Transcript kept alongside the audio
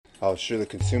I'll surely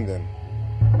consume them.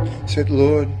 Saith the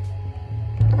Lord,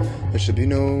 there shall be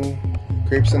no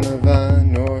grapes on the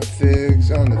vine, nor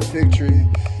figs on the fig tree,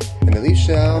 and the leaves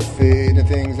shall fade, and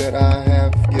things that I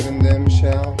have given them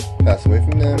shall pass away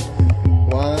from them.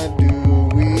 Why do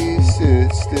we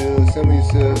sit still, assemble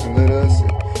yourselves, and let us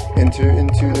enter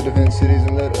into the defense cities,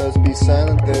 and let us be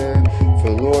silent there? For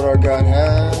the Lord our God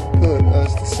hath put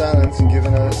us to silence, and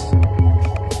given us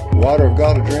water of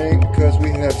gall to drink, because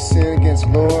we have sinned against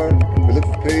the Lord. We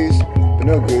looked for peace, but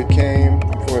no good came,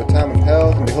 for a time of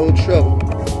health, and behold trouble.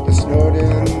 The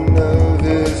snorting of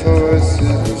his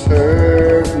horses was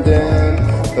heard from Dan.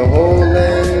 The whole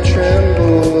land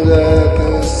trembled at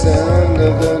the sound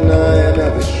of the neighing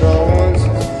of the strong ones,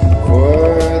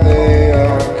 for they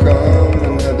are come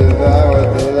and have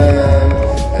devoured the land,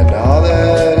 and all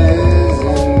that is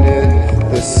in it,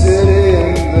 the city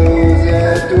and those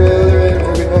that dwell therein.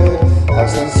 For behold, I have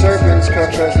sent serpents,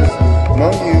 cockatrices,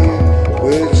 among you,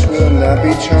 which will not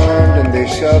be charmed, and they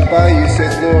shall bite you,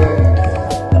 saith the Lord.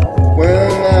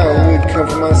 When I would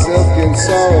comfort myself, getting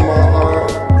sorrow in my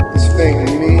heart is faint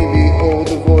in me, behold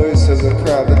the voice of the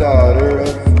cry of the daughter of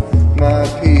my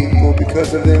people,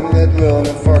 because of them that dwell in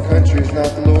the far countries, not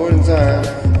the Lord in Zion,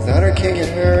 is not our king in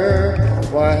her.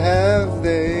 Why have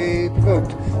they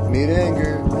provoked me to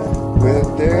anger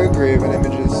with their graven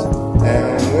images,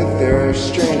 and with their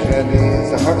strange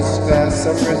vanities? The harvest is past,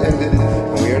 summer is ended,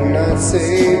 and we are not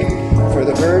saved. For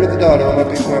the herd of the daughter of my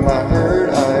people, and my herd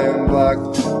I am black.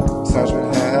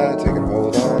 Astonishment had taken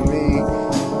hold on me.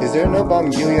 Is there no balm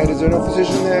in Gilead? Is there no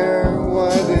physician there?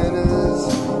 Why then is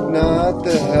not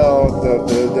the health of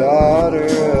the daughter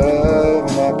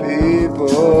of my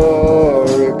people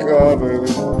recovered?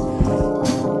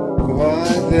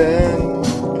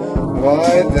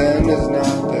 Why then is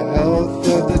not the health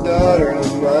of the daughter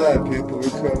of my people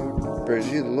recovered?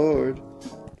 Praise ye the Lord.